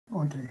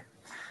Okay.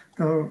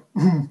 So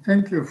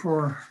thank you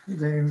for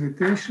the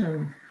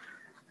invitation.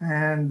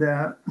 And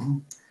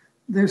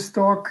this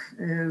talk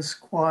is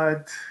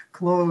quite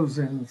close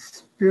in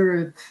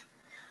spirit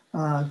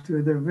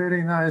to the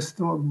very nice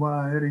talk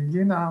by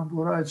Regina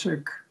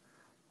Buracek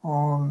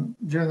on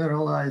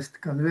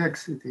generalized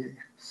convexity.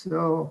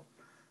 So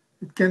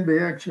it can be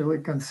actually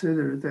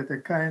considered as a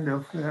kind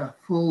of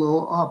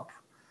follow-up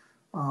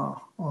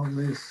on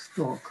this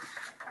talk.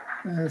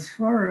 As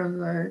far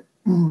as I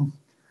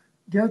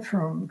get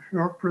from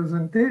your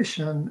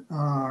presentation,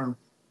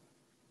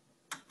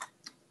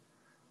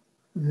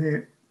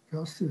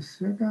 just a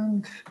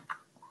second,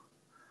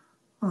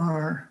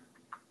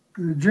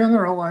 the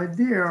general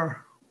idea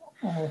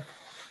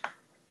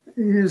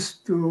is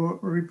to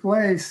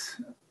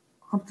replace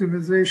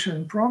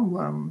optimization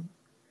problem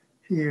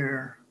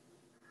here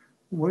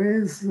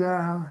with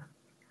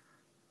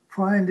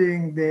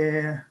finding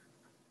the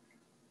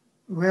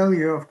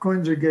value of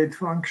conjugate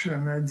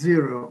function at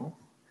 0.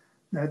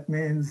 That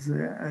means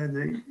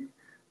the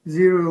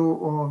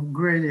 0 of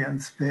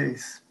gradient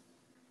space.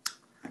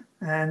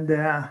 And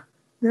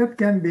that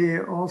can be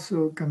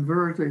also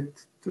converted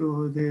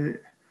to the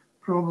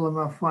problem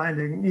of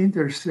finding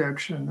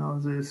intersection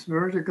of this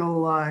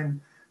vertical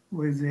line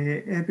with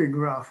the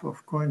epigraph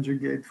of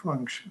conjugate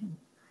function.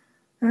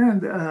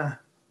 And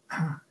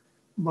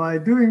by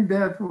doing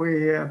that,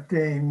 we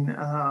obtain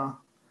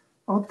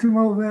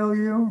optimal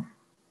value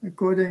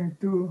according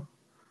to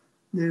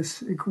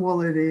this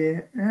equality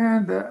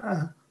and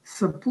a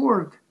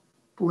support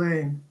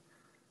plane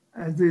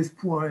at this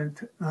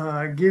point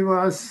give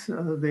us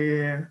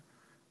the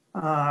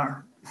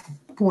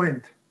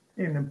point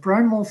in a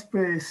primal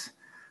space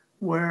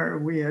where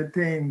we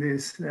attain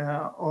this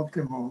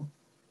optimum.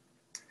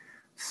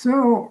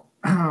 So,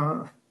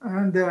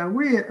 and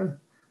we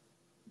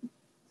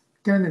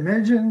can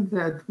imagine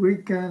that we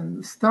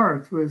can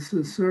start with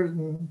a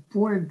certain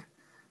point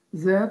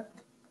z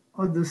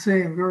on the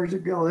same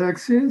vertical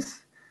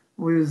axis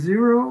with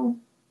 0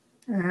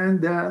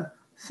 and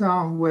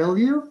some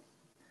value,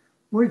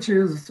 which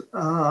is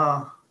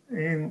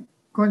in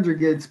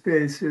conjugate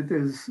space, it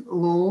is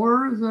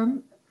lower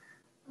than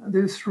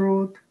this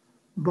root,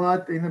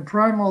 but in a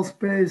primal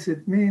space,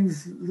 it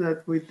means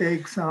that we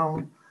take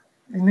some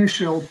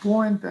initial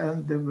point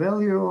and the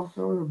value of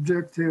the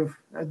objective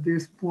at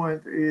this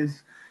point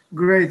is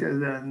greater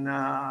than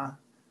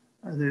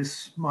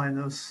this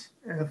minus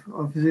f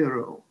of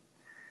 0.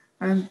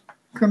 And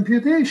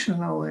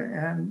computationally,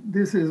 and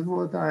this is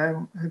what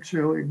I'm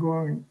actually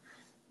going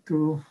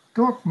to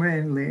talk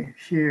mainly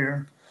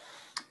here,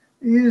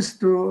 is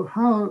to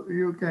how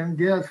you can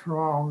get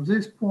from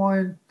this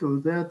point to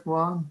that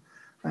one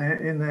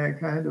in a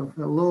kind of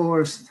the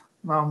lowest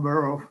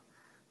number of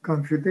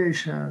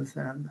computations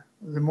and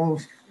in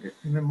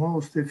the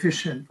most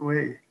efficient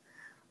way.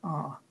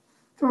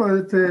 So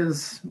it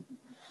is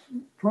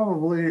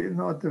probably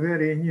not a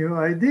very new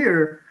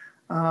idea.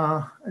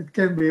 It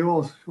can be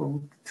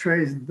also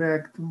traced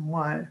back to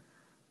my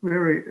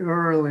very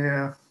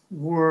early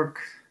work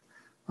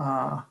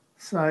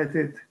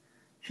cited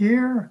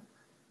here,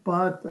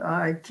 but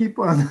I keep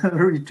on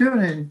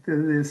returning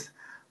to this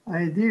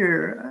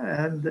idea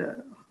and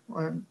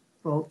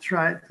I'll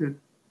try to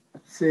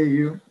say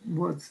you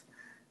what's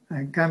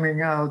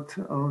coming out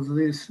of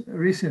this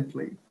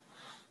recently.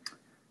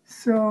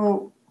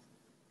 So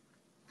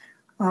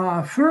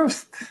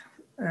first,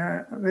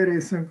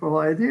 very simple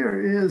idea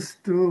is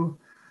to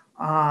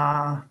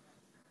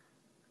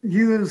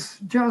use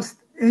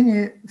just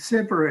any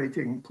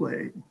separating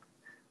plane,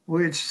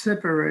 which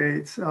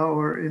separates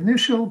our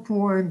initial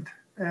point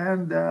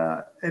and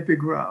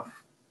epigraph.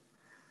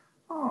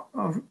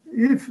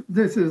 If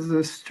this is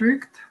a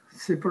strict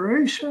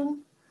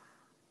separation,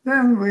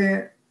 then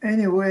we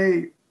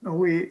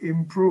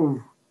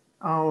improve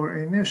our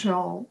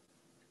initial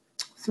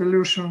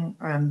solution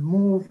and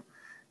move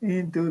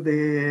into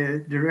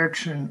the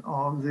direction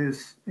of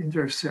this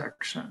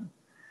intersection.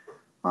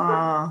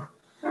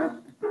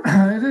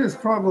 It is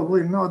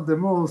probably not the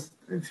most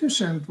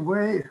efficient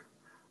way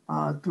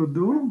to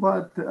do,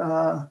 but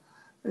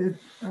it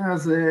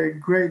has a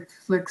great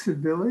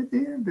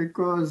flexibility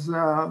because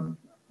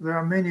there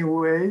are many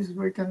ways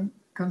we can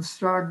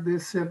construct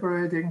these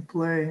separating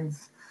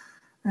planes.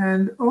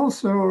 And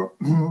also,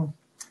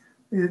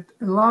 it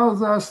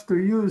allows us to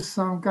use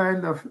some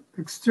kind of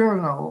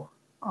external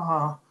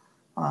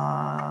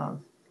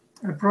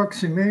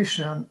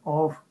approximation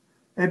of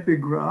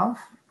epigraph.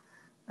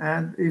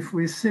 And if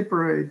we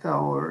separate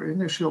our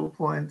initial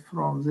point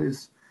from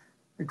this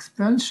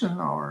expansion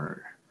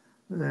or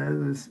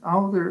this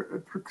outer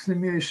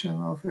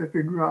approximation of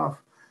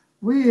epigraph,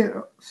 we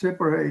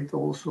separate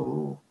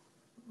also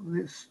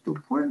these 2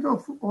 points,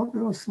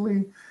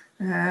 obviously,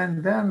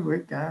 and then we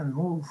can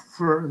move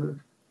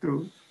further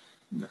to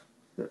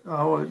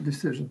our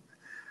decision.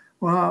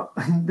 Well,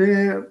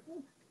 the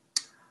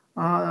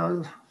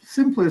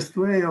simplest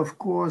way, of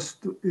course,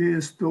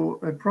 is to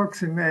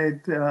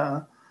approximate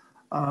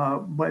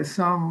by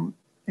some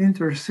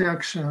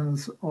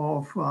intersections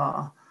of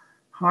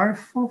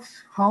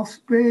half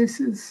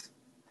spaces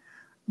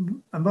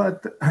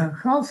but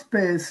half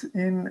space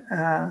in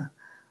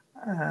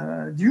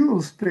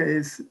dual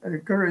space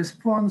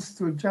corresponds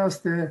to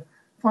just a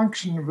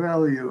function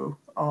value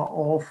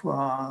of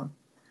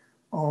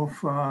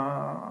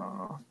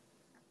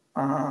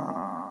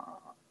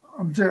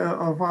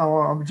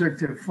our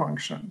objective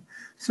function.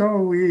 So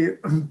we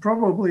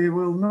probably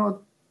will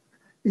not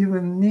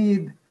even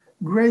need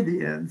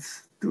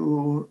gradients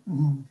to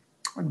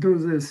do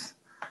this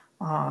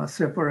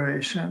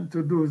separation,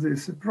 to do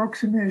this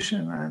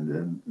approximation and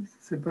then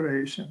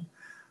separation.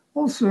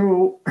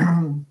 Also,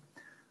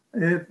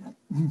 it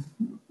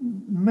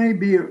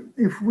maybe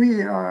if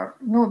we are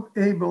not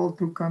able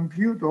to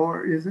compute,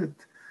 or is it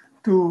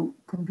too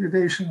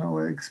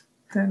computationally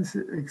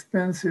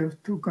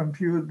expensive to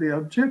compute the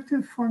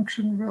objective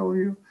function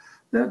value,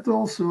 that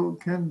also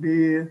can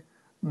be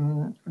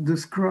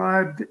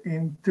described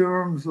in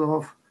terms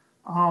of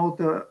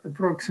outer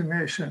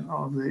approximation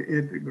of the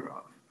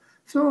epigraph.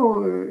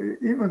 So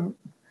even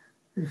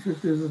if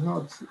it is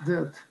not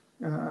that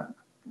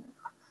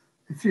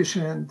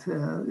efficient,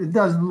 it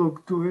doesn't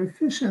look too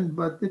efficient,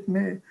 but it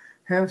may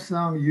have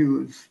some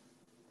use.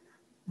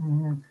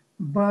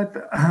 But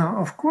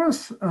of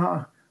course,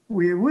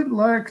 we would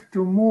like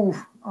to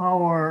move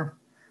our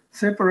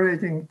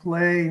separating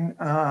plane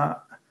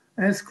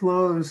as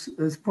close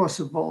as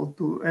possible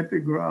to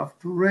epigraph,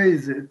 to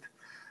raise it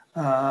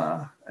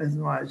as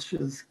much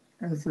as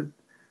it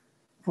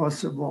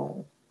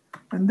possible.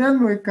 And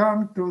then we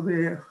come to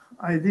the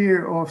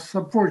idea of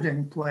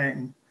supporting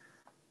plane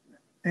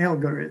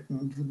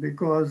algorithms,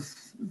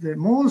 because the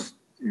most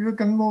you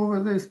can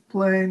move this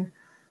plane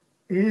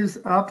is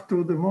up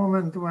to the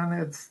moment when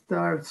it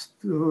starts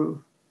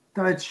to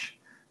touch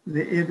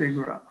the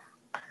epigraph.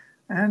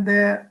 And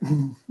the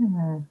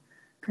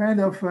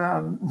kind of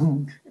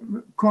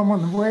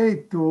common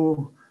way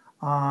to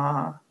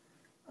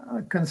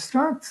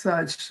construct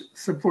such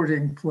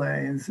supporting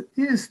planes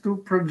is to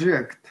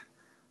project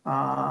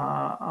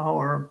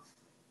our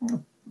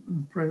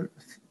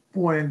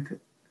point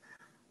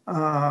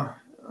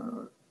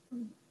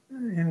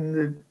in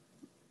the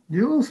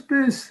dual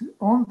space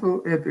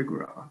onto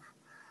epigraph.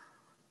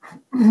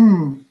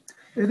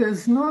 It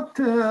is not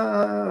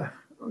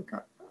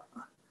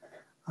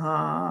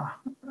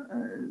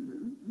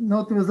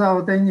not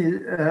without any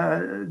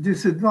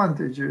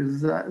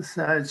disadvantages,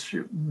 such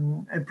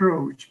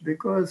approach,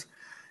 because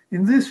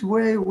in this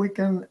way we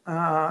can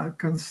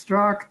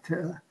construct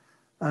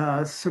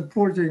a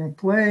supporting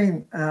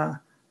plane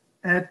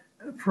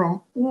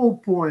from all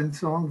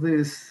points on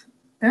this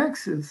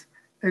axis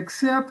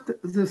except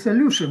the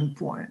solution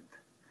point.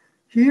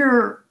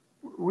 Here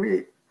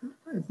it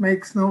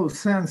makes no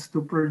sense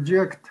to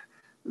project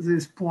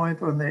this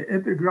point on the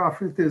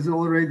epigraph. It is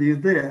already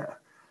there.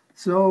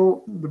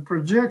 So the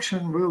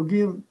projection will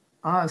give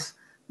us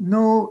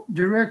no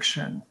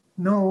direction,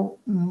 no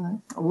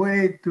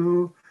way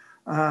to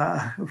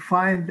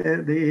find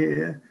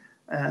the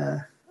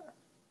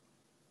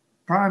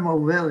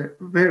primal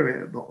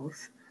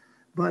variables.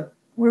 But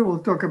we will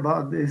talk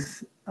about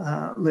this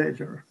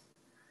later.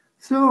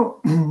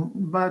 So,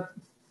 but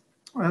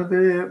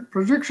the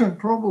projection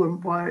problem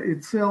by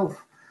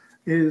itself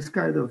is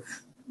kind of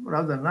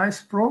rather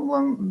nice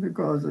problem,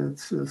 because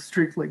it's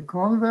strictly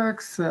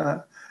convex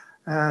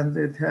and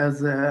it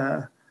has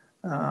an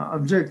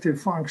objective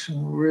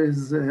function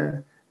with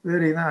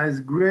very nice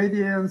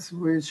gradients,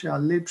 which are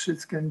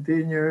Lipschitz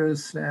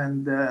continuous,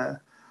 and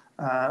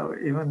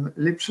even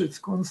Lipschitz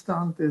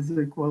constant is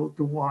equal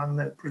to 1.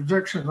 The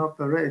projection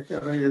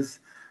operator is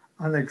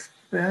an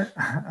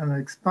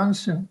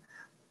expansion,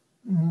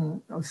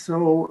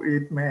 so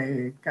it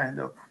may kind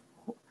of,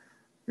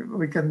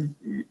 we can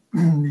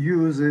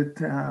use it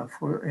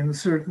for, in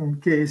certain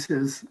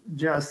cases,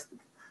 just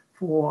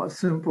for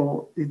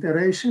simple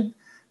iteration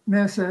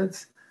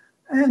methods.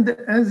 And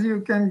as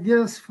you can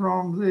guess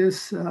from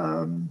this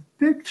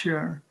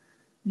picture,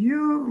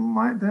 you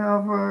might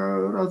have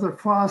a rather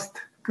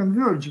fast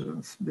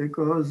convergence,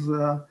 because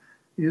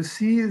you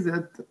see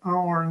that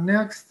our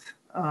next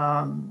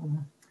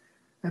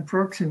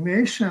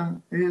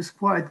approximation is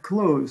quite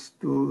close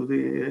to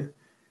the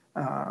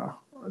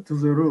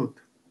root.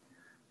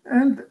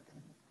 And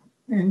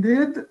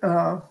indeed,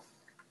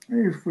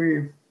 if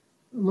we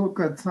look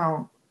at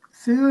some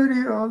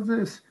theory of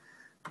this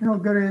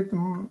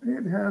algorithm,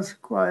 it has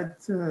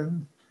quite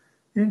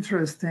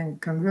interesting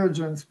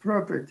convergence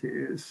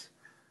properties.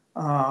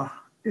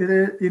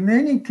 In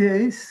any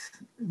case,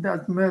 it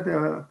doesn't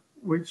matter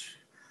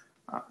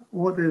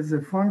what is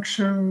the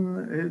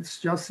function. It's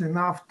just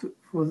enough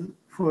for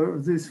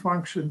this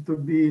function to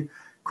be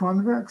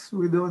convex.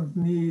 We don't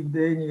need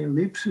any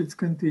Lipschitz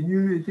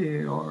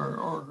continuity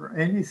or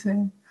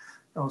anything,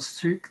 or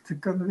strict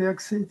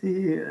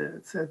convexity,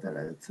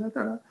 etc.,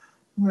 etc.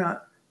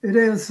 It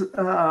is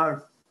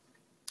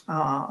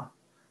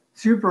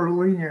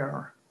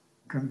superlinear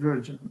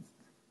convergence.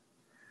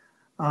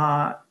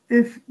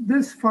 If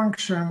this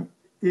function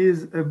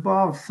is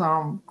above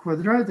some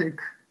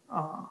quadratic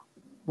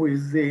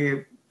with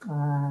the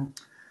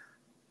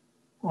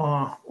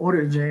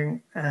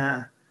origin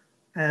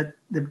at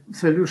the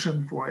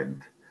solution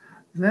point.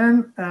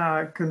 Then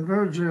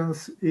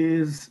convergence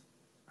is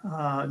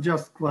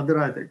just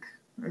quadratic,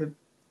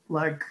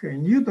 like a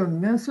Newton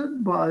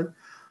method, but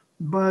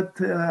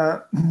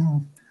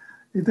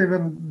it's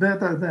even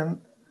better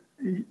than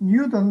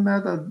Newton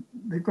method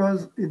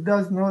because it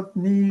does not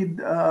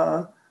need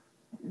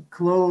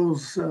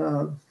close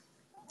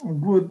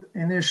good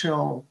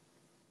initial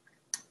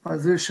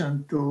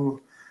position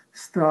to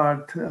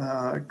start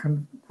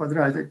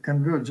quadratic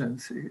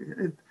convergence.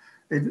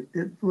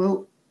 It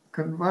will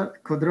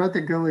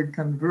quadratically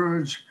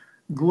converge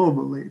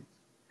globally.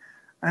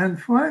 And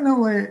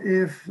finally,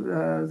 if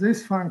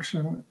this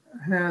function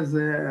has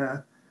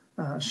a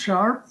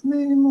sharp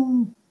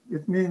minimum,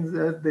 it means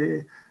that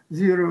the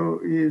zero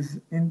is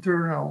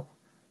internal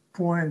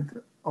point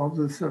of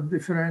the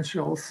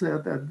subdifferential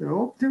set at the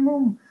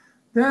optimum,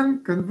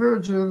 then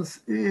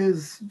convergence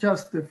is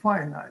just a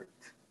finite.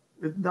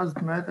 It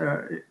doesn't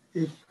matter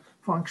if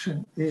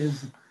function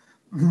is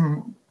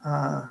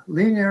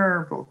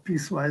linear or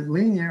piecewise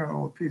linear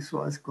or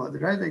piecewise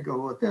quadratic or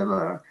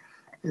whatever.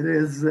 It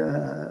is.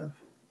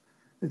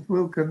 It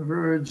will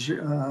converge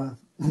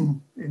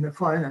in a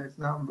finite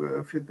number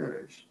of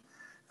iterations.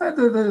 And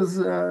it is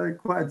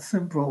quite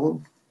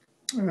simple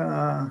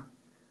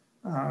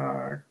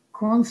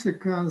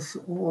consequence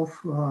of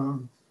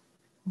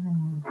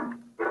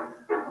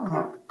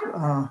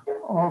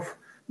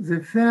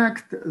the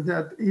fact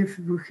that if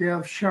we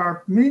have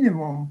sharp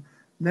minimum,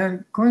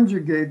 then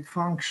conjugate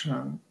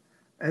function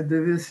at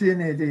the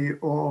vicinity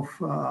of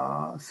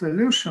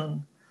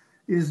solution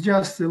is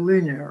just a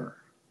linear.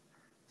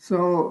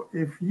 So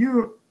if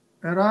you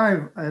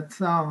arrive at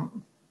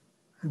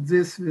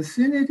this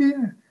vicinity,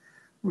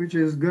 which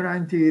is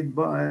guaranteed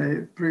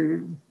by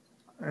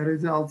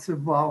results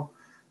above,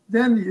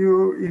 then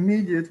you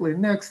immediately,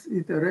 next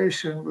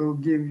iteration will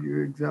give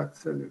you exact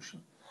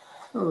solution.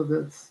 So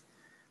that's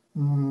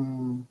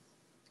not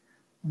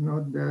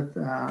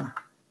that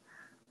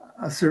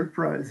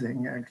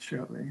surprising,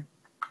 actually.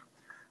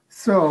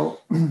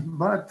 So,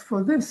 but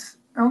for this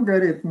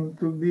algorithm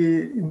to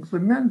be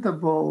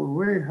implementable,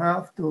 we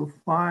have to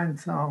find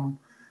some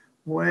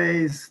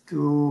ways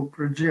to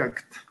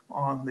project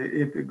on the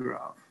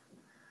epigraph.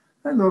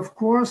 And of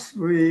course,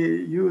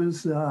 we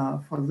use,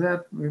 for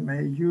that, we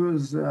may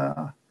use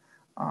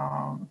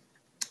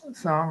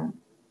some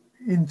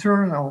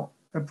internal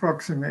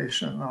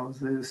approximation of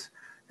this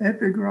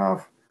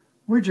epigraph,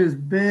 which is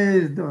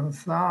based on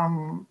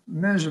some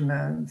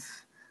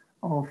measurements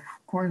of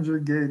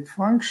conjugate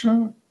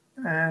function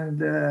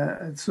and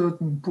at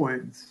certain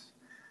points.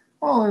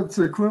 Well, it's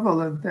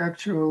equivalent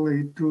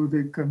actually to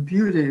the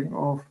computing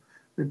of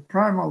the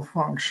primal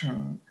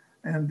function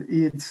and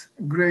its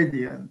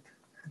gradient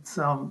at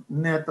some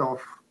net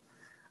of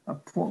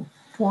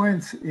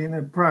points in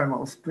a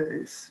primal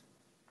space.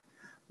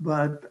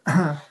 But,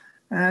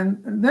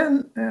 and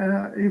then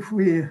if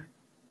we,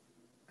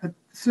 at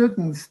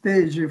certain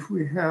stage, if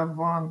we have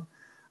one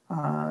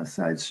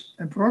such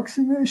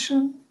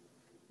approximation,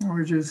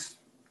 which is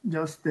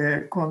just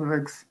a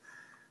convex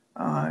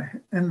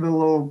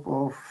envelope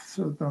of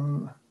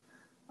certain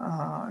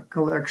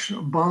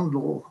collection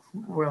bundle.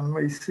 When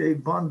we say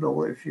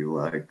bundle, if you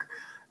like,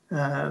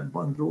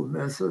 bundle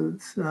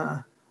methods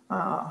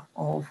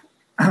of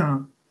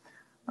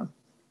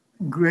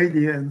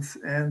gradients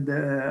and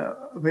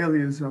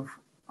values of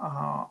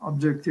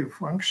objective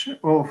function,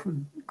 of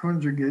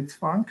conjugate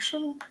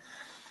function,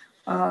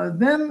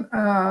 then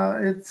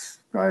it's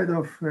kind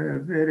of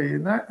very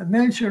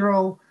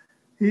natural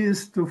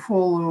is to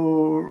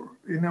follow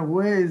in a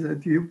way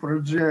that you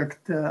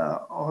project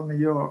on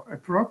your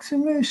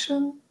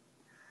approximation.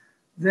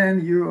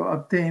 Then you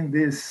obtain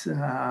this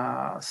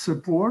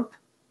support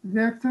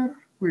vector,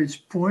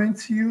 which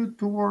points you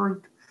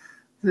toward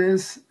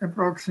this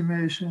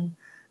approximation.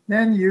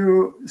 Then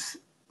you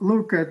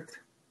look at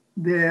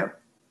the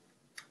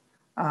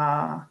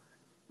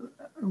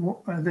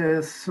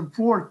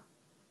support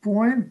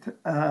point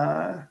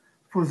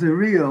for the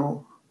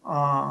real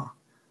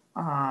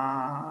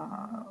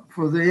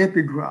for the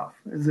epigraph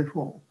as a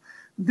whole.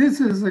 This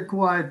is a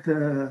quite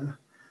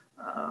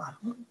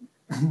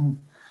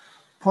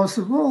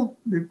possible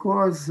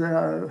because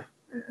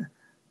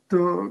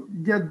to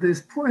get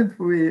this point,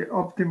 we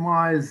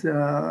optimize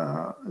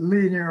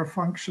linear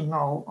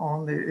functional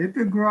on the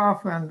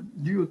epigraph, and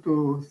due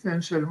to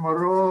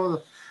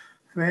Fenchel-Moreau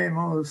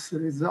famous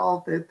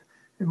result, it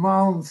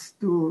amounts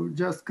to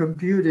just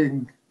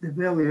computing the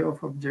value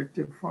of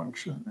objective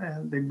function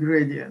and the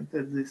gradient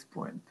at this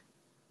point.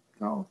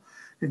 So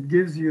it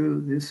gives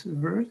you this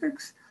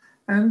vertex,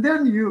 and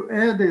then you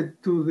add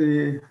it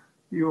to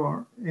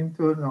your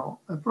internal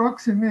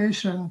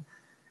approximation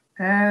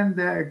and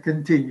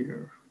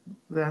continue.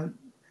 Then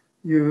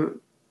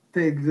you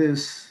take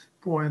this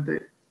point,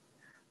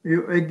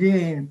 you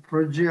again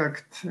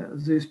project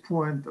this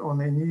point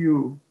on a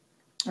new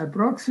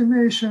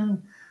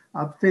approximation,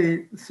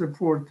 obtain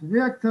support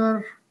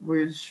vector,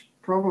 which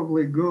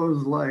probably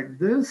goes like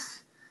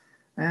this,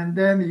 and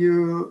then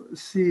you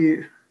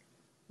see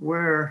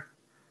where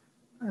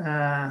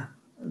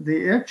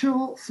the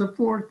actual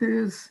support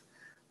is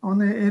on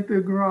the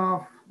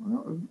epigraph.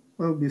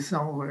 Will be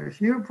somewhere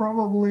here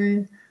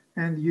probably,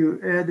 and you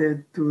add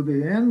it to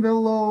the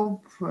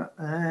envelope,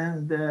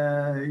 and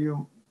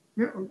you're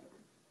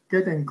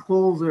getting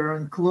closer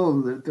and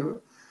closer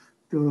to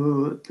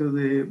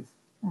the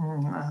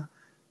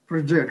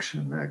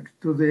projection,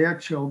 to the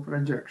actual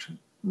projection,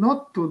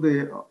 not to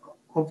the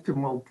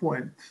optimal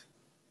point,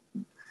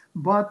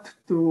 but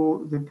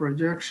to the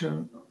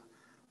projection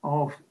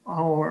of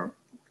our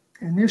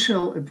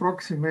initial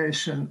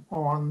approximation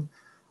on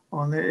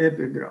the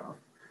epigraph.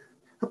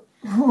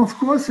 Of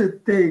course,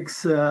 it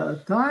takes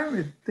time,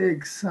 it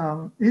takes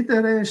some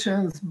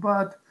iterations,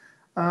 but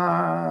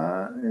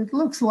it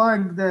looks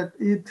like that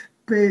it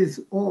pays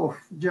off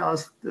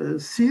just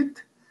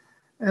sit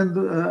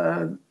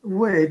and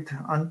wait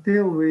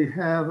until we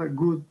have a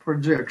good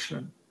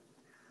projection.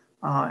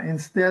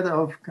 Instead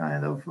of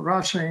kind of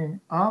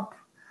rushing up,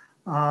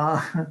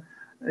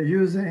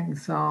 using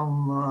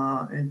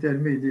some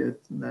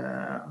intermediate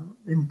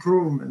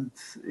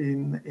improvements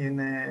in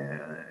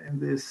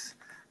this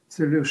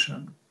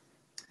solution.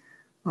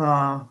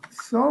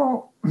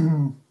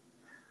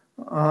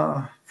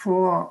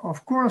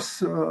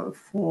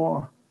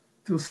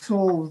 To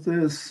solve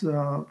this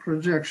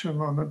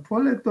projection on a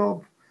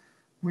polytope,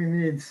 we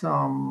need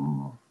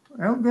some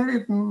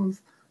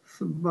algorithms,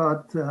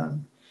 but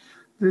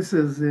this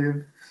is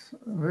a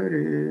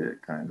very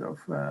kind of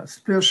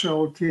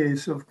special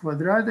case of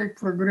quadratic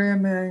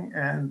programming,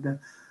 and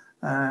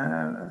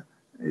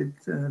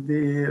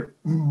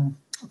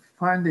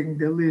finding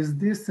the least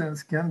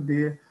distance can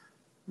be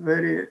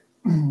very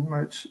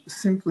much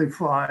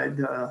simplified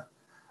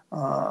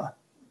for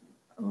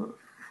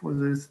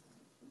this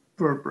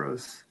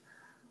purpose.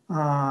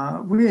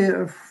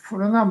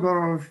 For a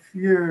number of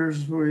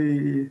years,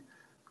 we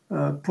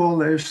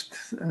polished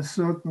a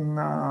certain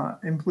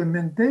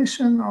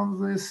implementation of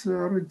this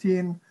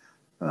routine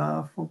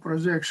for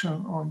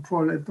projection on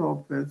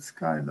polytope. It's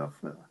kind of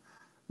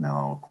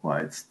now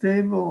quite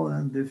stable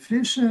and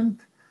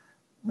efficient.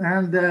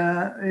 And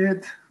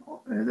it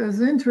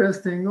is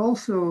interesting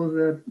also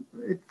that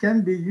it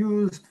can be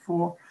used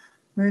for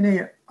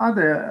many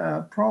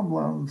other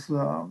problems.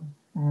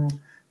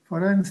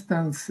 For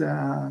instance,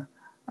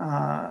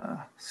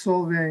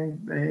 solving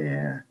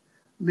the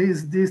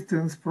least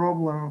distance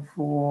problem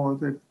for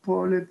the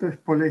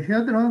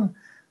polyhedron,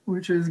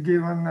 which is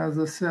given as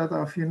a set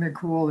of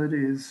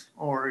inequalities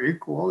or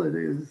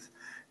equalities,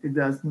 it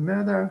doesn't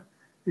matter.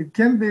 It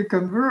can be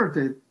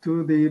converted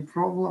to the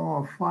problem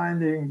of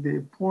finding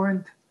the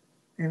point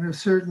in a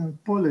certain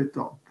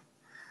polytope.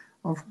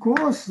 Of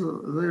course,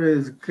 there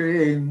is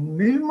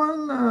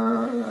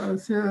Crane-Millman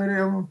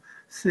theorem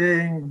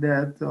saying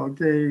that,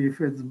 okay,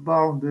 if it's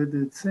bounded,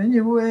 it's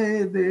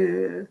anyway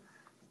the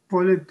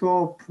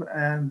polytope,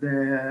 and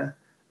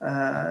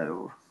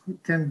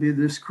can be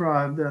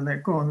described in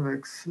a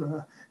convex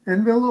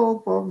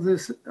envelope of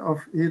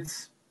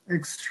its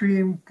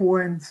extreme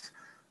points.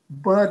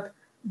 But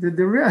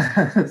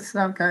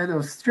some kind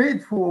of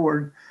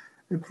straightforward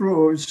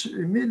approach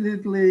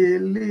immediately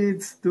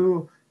leads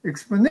to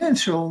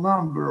exponential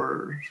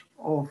numbers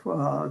of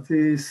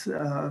these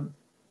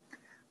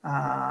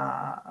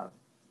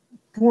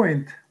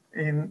point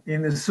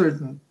in a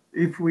certain,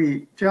 if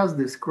we just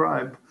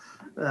describe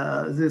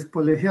this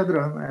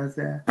polyhedron as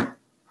a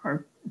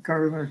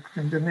current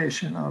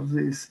combination of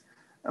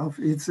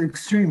its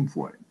extreme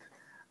point.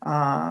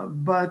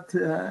 But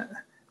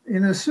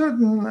in a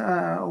certain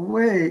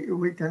way,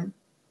 we can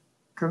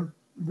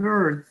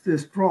convert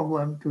this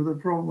problem to the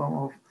problem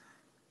of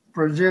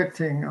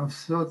projecting a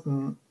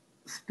certain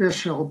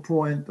special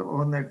point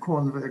on a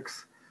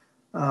convex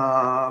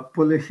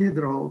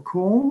polyhedral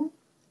cone,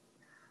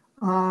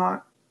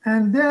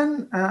 and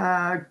then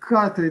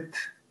cut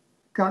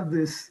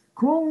this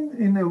cone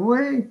in a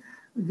way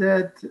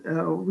that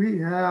we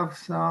have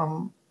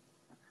some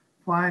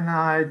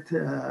finite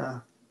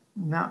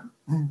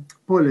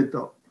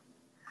polytope,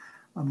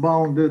 a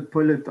bounded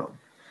polytope.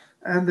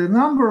 And the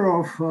number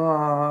of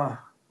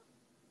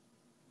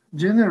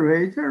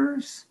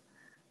generators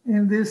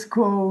in this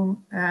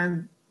cone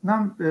and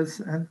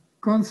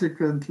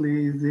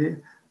consequently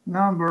the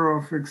number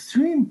of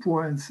extreme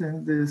points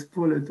in this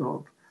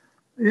polytope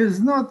is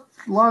not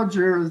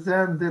larger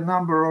than the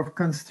number of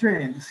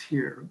constraints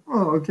here.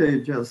 Oh, okay,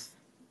 just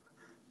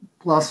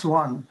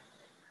 +1.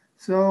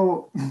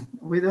 So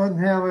we don't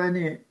have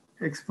any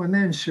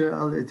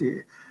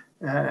exponentiality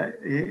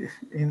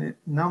in a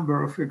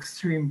number of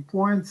extreme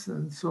points,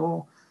 and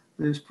so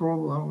this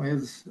problem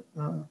is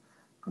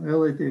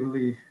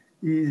relatively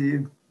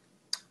easy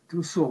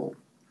to solve.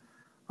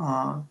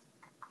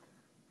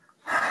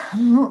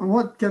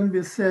 What can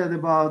be said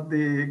about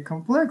the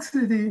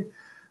complexity?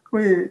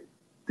 We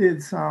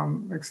did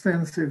some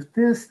extensive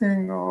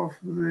testing of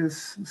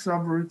this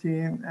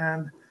subroutine,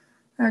 and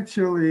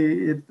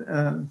actually it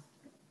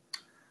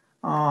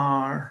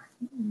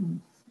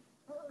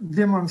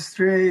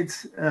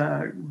demonstrates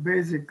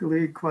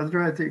basically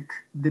quadratic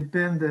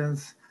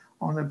dependence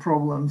on the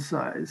problem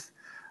size.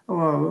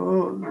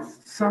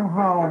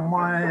 somehow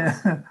my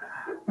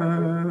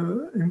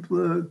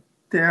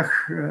tech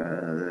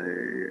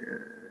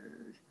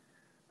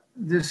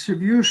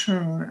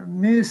distribution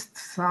missed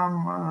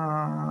some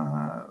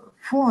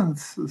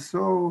fonts,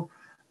 so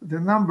the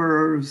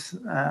numbers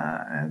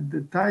and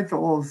the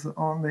titles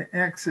on the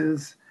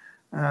axis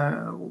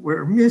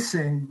were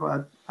missing,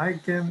 but I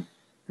can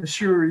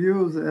assure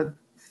you that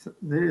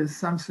there is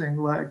something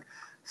like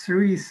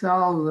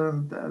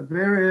 3,000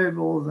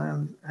 variables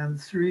and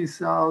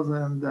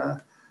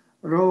 3,000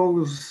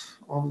 rows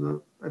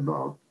of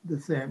about the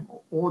same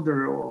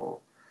order, or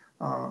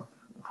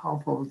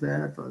half of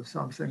that or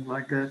something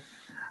like that.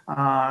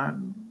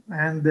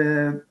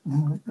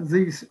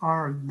 These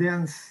are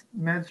dense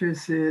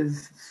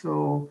matrices,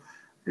 so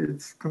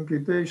it's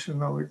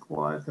computationally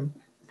quite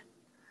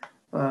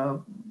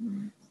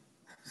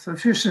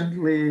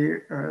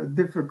sufficiently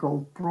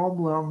difficult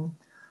problem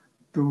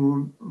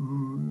to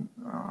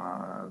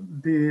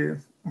be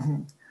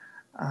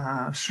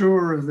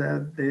sure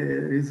that the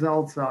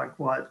results are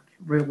quite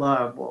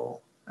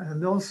reliable.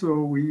 And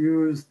also we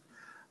used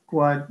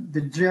quite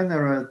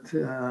degenerate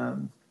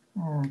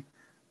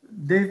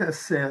data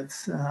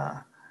sets,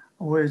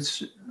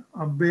 which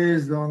are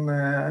based on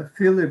the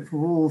Philip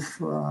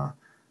Wolff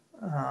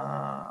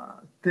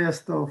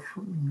test of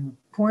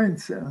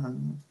points,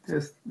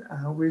 test,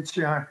 which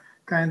are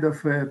kind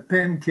of a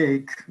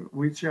pancake,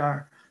 which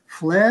are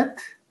flat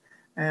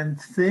and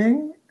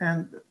thin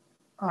and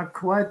are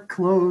quite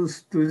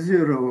close to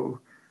zero.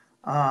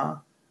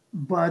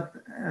 But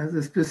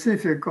the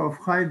specific of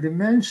high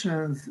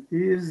dimensions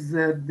is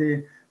that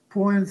the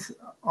points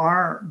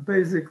are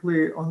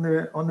basically on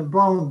the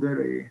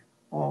boundary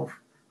of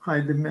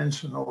high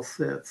dimensional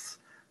sets.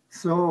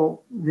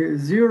 So the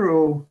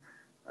zero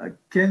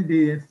can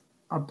be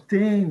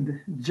obtained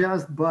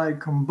just by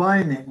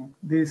combining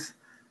these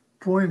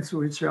points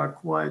which are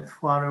quite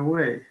far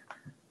away.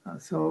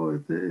 So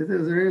it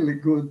is a really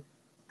good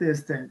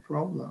testing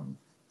problem.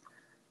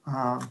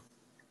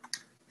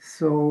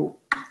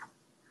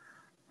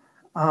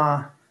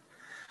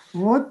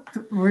 What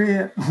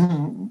we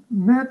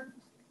met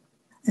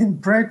in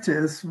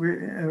practice, we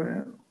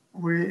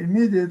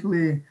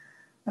immediately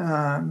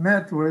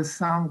met with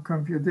some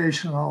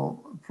computational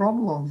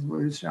problems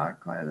which are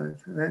quite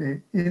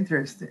very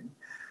interesting.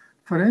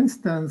 For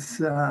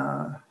instance,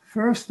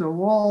 first of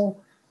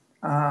all,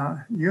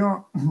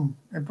 your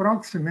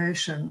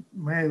approximation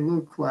may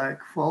look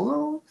like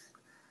follows,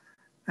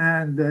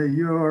 and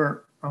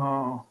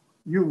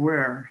you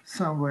were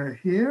somewhere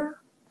here,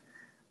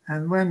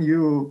 and when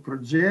you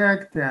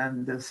project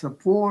and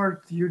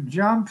support, you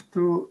jump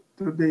to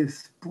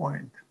this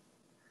point.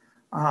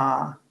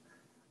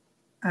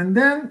 And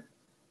then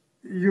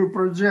you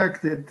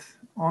project it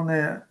on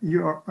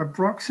your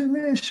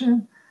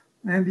approximation,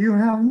 and you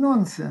have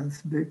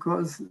nonsense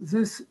because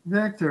this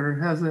vector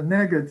has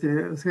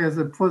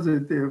a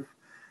positive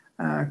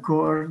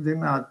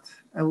coordinate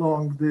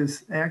along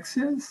this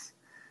axis,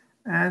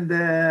 and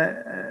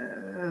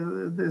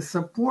the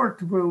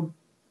support will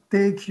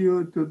take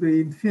you to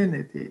the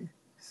infinity.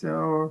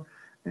 So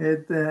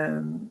it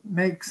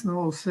makes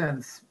no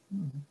sense.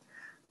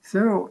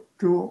 So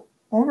to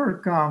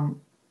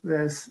overcome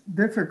this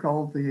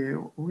difficulty,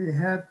 we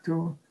had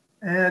to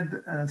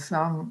add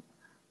some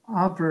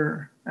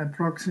upper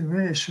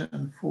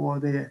approximation for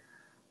the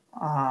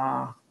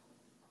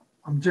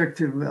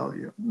objective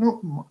value.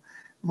 No,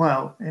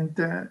 well,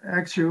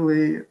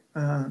 actually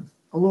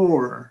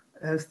lower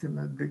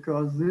estimate,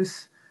 because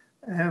this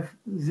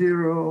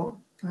F0,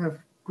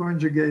 F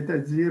conjugate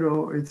at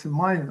zero, it's a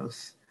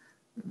minus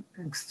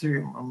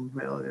extreme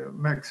value,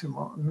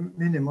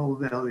 minimal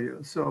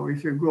value. So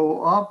if you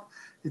go up,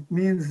 it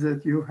means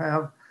that you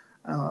have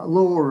a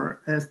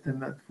lower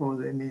estimate for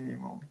the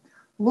minimum.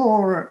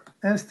 Lower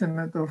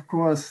estimate, of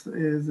course,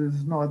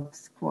 is not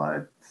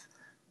quite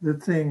the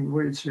thing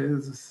which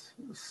is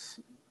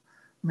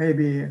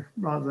maybe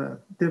rather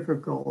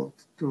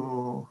difficult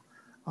to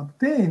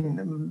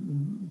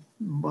obtain,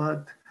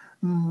 but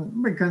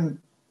we can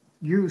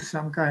use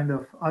some kind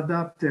of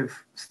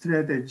adaptive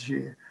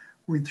strategy.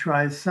 We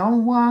try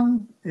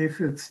someone.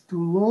 If it's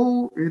too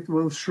low, it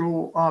will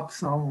show up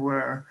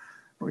somewhere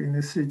in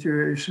a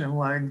situation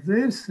like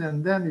this,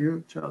 and then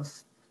you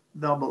just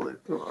double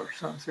it or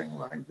something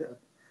like that.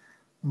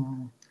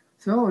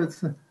 So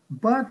it's,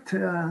 but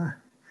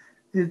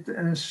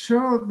it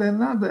showed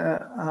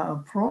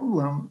another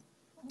problem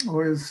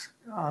with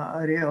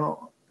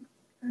real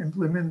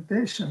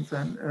implementations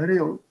and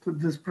real to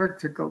this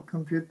practical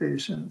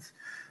computations,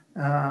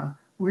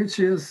 which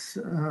is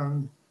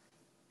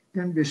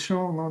can be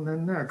shown on the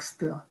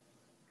next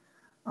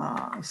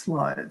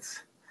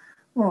slides.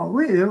 Well,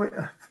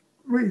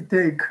 we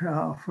take,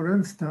 for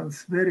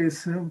instance, very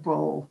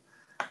simple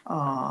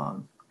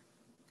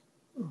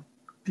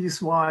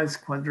piecewise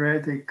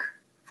quadratic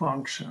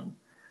function.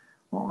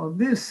 Well,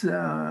 these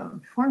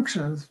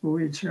functions,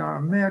 which are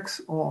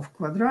max of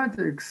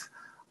quadratics,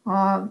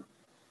 are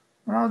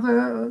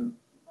rather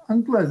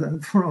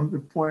unpleasant from the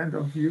point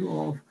of view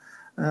of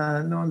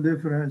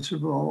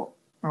non-differentiable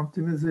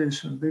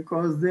optimization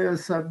because their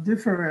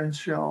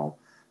subdifferential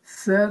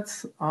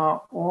sets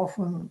are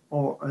often,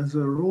 or as a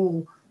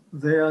rule,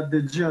 they are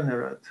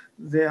degenerate.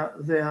 They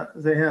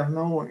have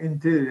no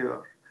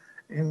interior.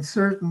 In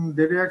certain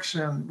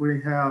direction,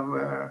 we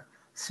have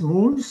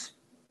smooth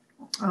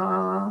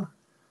uh,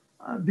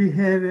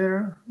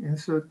 behavior in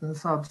certain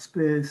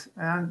subspace,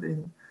 and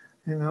in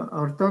an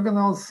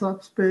orthogonal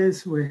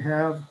subspace, we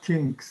have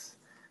kinks.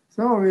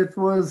 So it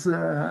was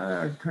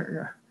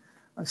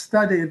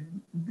studied,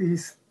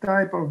 this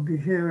type of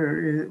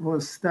behavior. It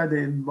was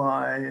studied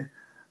by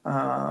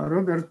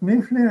Robert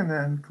Mifflin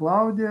and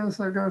Claudia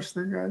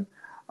Sagashtigal,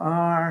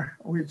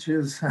 which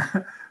is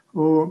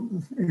who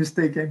is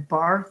taking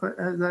part,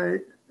 as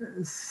I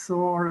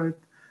saw it,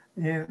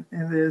 in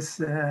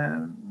this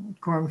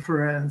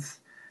conference.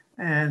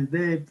 And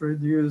they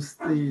produced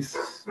these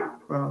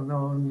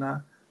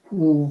well-known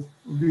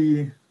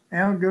UV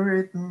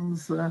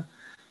algorithms,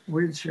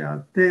 which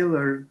are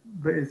tailored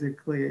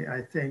basically,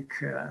 I think,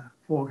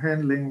 for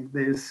handling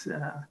these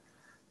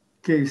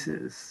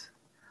cases.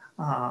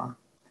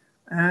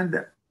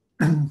 And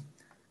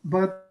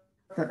but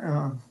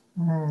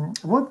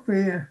what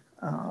we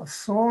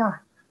saw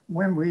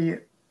when we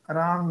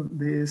run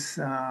this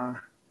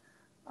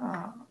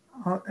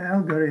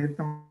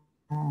algorithm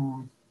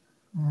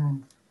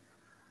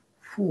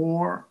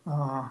for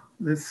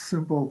this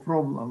simple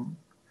problem.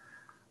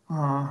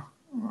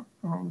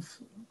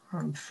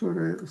 I'm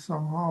sorry,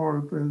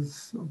 somehow it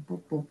is,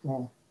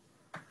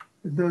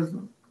 it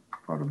doesn't,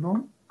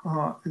 pardon,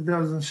 it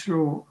doesn't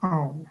show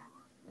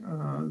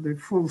the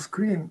full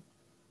screen.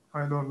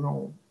 I don't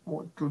know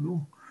what to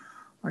do.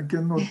 I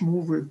cannot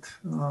move it.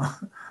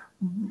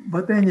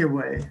 But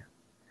anyway,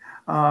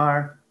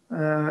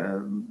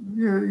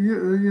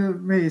 you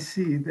may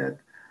see that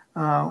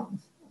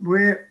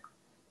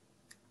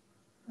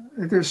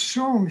it is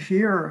shown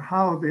here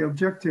how the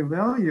objective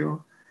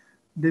value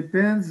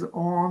depends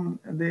on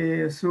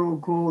the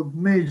so-called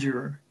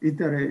major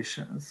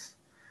iterations.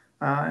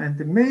 And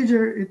the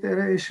major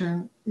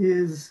iteration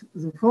is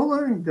the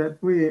following, that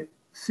we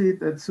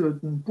sit at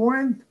certain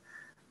point,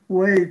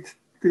 wait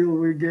till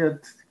we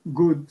get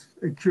good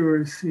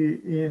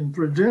accuracy in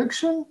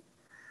projection,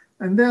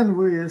 and then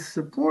we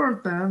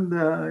support and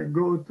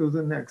go to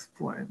the next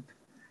point.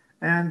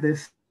 And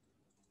this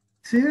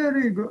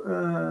theory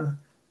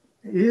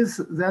is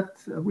that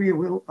we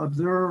will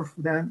observe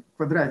then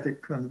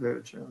quadratic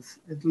convergence,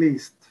 at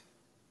least.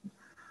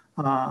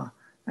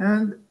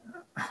 And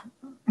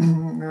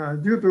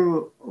due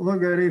to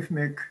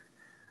logarithmic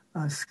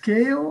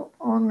scale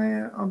on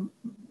the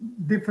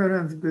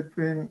difference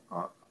between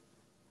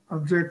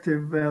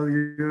objective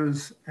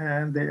values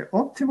and the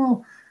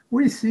optimal,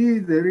 we see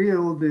the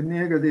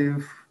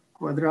negative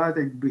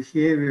quadratic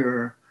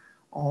behavior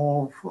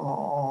of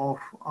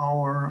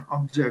our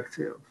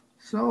objective.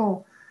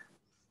 So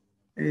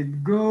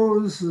it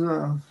goes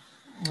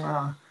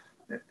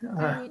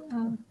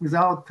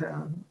without,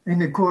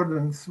 in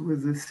accordance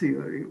with the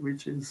theory,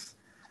 which is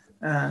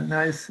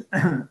nice,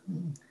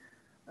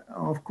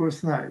 of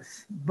course,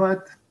 nice.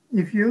 But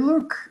if you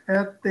look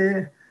at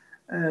the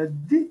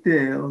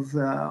details,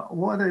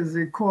 what is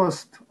the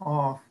cost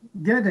of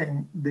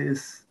getting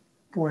these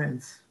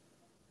points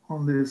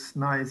on this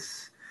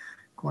nice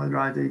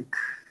quadratic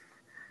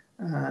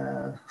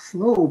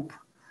slope,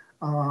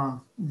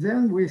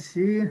 then we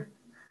see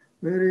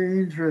very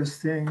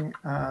interesting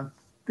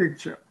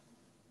picture.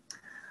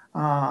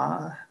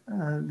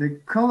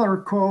 The color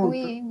code.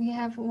 We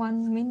have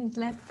 1 minute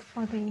left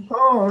for the.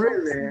 Oh,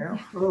 really?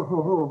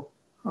 Oh,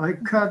 I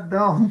cut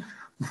down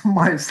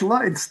my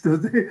slides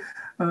today,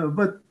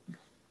 but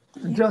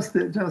just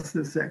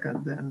a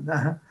second then.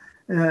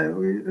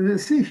 We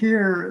see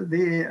here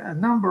the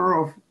number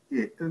of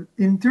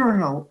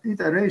internal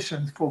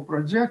iterations for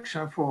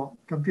projection, for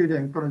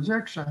computing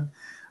projection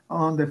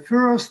on the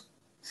first,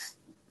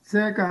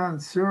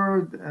 second,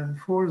 third, and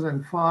fourth,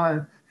 and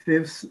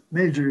fifth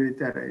major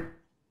iteration.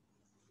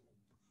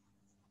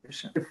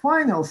 The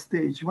final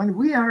stage, when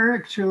we are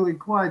actually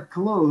quite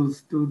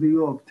close to the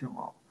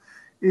optimal,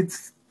 it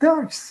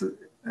starts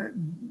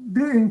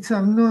doing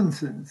some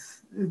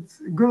nonsense.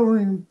 It's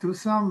going to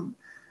some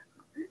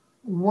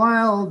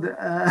wild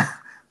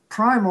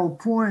primal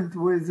point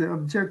with the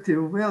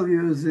objective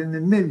values in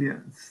the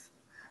millions.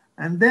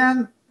 And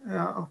then,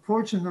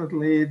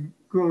 fortunately, it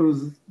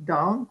goes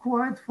down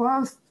quite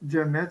fast,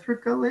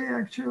 geometrically,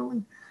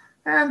 actually.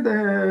 And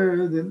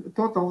the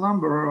total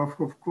number, of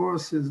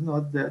course, is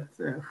not that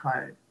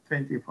high,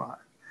 25.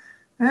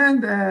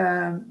 And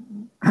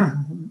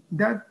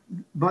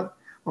but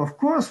of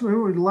course, we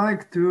would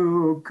like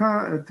to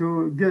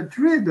get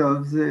rid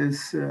of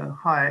this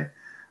high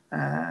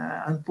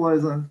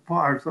unpleasant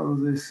part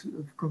of this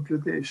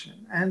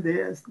computation. And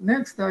the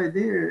next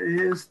idea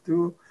is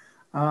to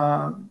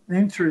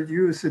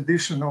introduce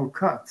additional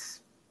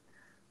cuts.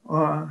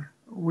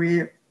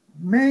 We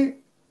may,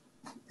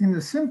 in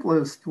the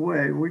simplest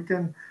way, we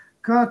can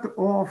cut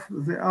off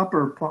the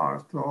upper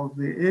part of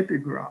the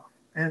epigraph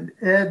and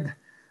add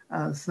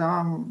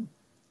some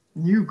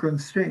new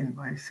constraint,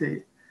 I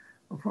say.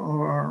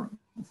 for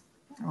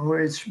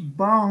which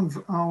bounds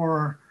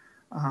our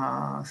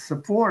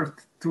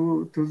support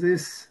to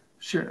this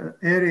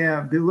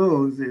area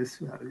below this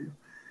value.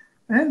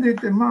 And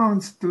it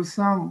amounts to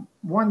some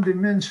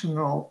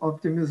one-dimensional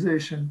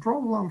optimization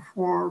problem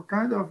for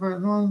kind of a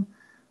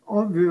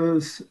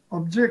non-obvious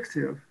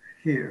objective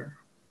here.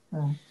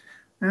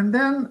 And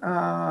then,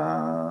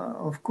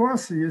 of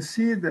course, you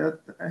see that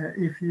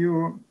if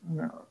you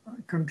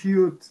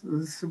compute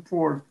the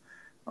support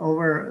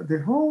over the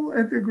whole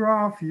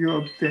epigraph, you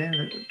obtain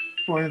a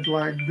point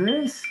like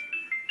this.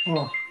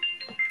 Oh,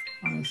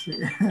 I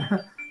see.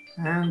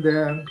 And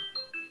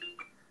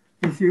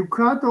if you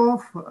cut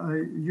off,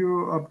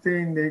 you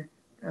obtain the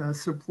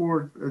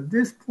support at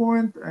this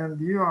point, and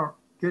you are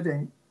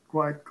getting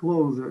quite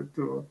closer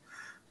to.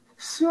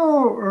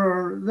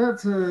 So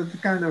that's a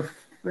kind of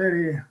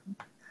very.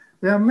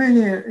 There are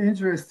many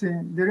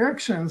interesting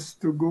directions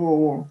to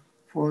go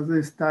for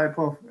this type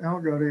of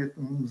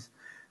algorithms,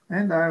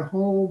 and I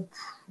hope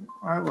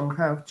I will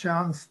have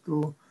chance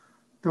to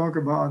talk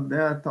about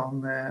that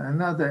on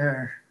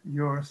another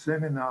your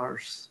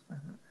seminars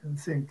and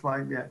things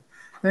like that.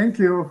 Thank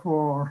you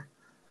for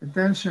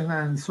attention,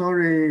 and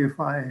sorry if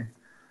I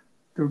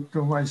took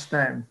too much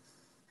time.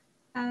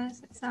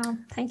 So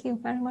thank you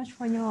very much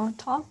for your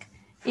talk.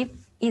 If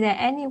is there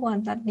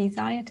anyone that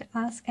desire to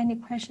ask any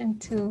question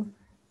to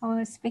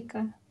our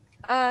speaker?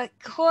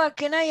 Hoa,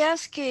 can I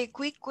ask a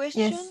quick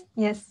question?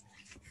 Yes.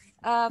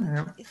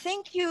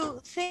 Thank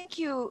you,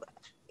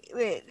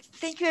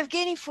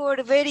 Evgeni, for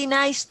a very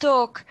nice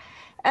talk.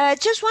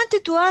 Just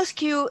wanted to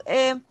ask you,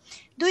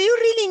 do you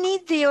really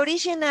need the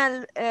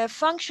original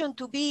function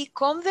to be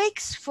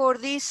convex for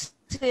this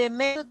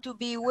method to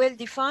be well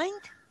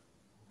defined?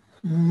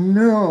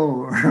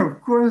 No,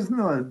 of course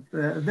not.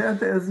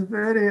 That is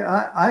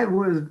I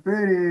was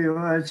very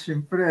much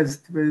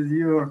impressed with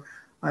your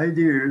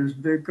ideas,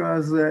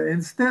 because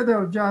instead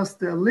of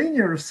just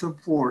linear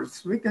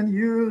supports, we can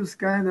use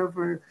kind of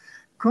a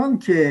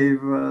concave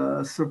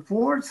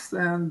supports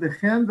and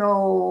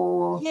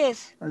handle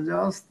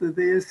just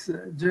this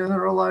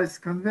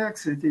generalized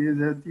convexity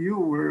that you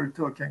were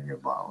talking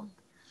about.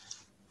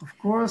 Of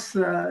course,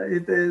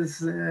 it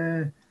is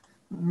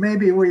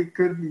maybe we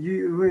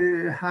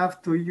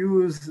have to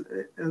use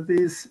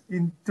these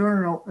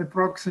internal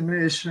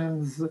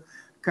approximations,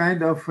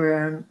 kind of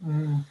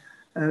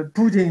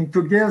putting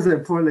together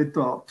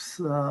polytopes,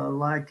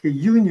 like a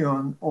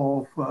union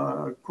of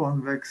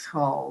convex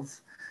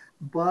hulls.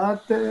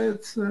 But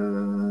it's,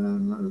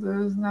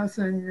 there's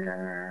nothing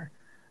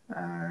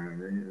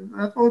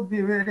that would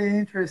be very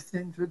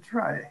interesting to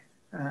try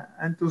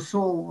and to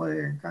solve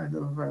a kind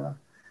of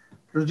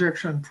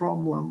projection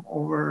problem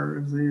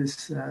over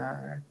this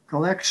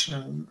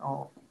collection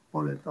of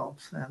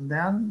polytopes. And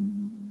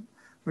then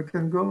we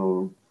can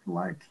go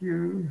like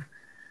you,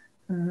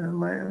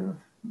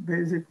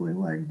 basically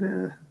like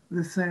the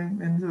same,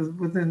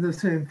 within the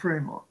same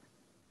framework.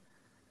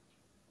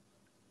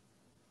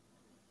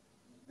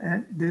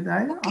 And did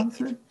I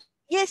answer?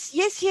 Yes.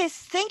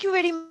 Thank you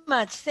very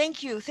much.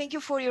 Thank you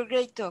for your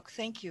great talk.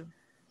 Thank you.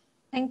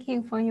 Thank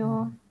you for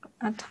your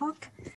talk.